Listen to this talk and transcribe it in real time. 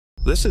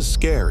This is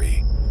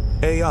scary.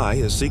 AI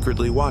is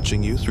secretly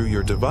watching you through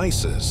your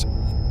devices.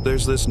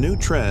 There's this new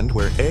trend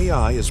where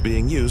AI is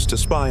being used to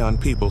spy on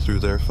people through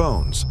their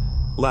phones,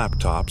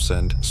 laptops,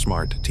 and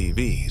smart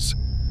TVs.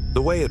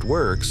 The way it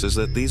works is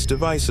that these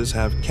devices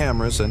have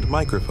cameras and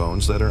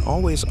microphones that are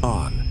always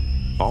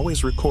on,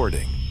 always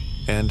recording,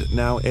 and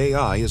now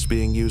AI is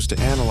being used to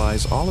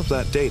analyze all of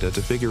that data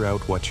to figure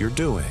out what you're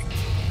doing.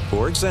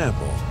 For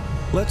example,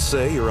 let's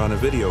say you're on a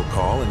video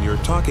call and you're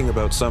talking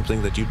about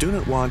something that you do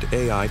not want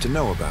AI to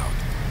know about.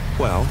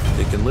 Well,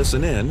 it can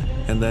listen in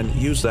and then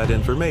use that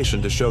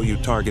information to show you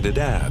targeted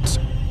ads.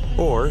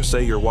 Or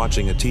say you're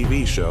watching a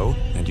TV show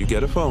and you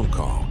get a phone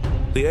call.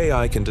 The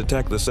AI can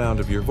detect the sound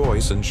of your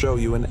voice and show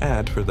you an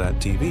ad for that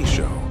TV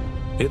show.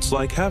 It's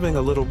like having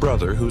a little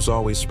brother who's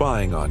always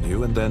spying on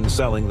you and then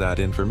selling that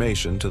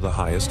information to the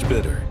highest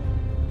bidder.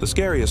 The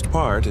scariest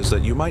part is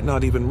that you might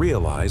not even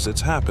realize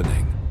it's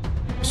happening.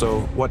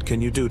 So what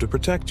can you do to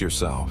protect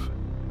yourself?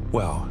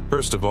 Well,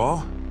 first of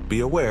all,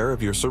 be aware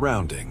of your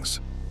surroundings.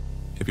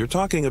 If you're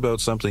talking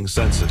about something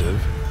sensitive,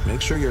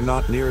 make sure you're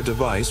not near a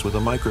device with a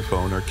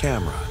microphone or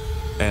camera.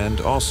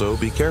 And also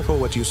be careful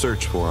what you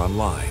search for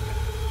online.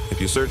 If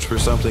you search for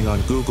something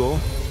on Google,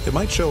 it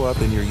might show up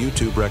in your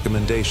YouTube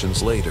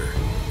recommendations later.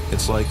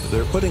 It's like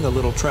they're putting a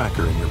little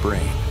tracker in your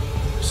brain.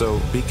 So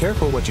be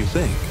careful what you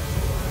think.